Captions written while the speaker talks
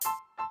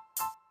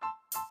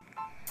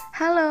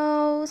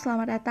Halo,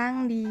 selamat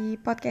datang di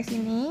podcast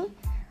ini.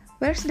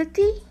 Where's the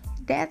tea?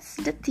 That's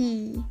the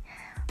tea.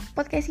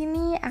 Podcast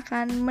ini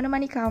akan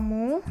menemani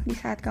kamu di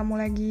saat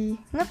kamu lagi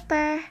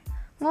ngeteh,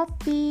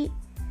 ngopi,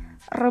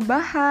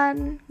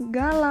 rebahan,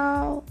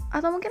 galau,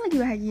 atau mungkin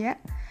lagi bahagia.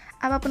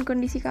 Apapun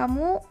kondisi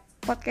kamu,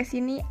 podcast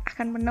ini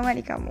akan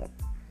menemani kamu.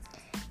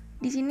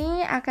 Di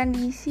sini akan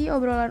diisi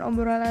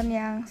obrolan-obrolan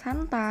yang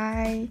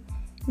santai,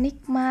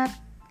 nikmat,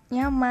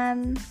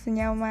 nyaman,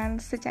 senyaman,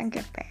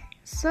 secangkir teh.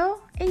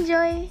 So,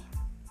 enjoy!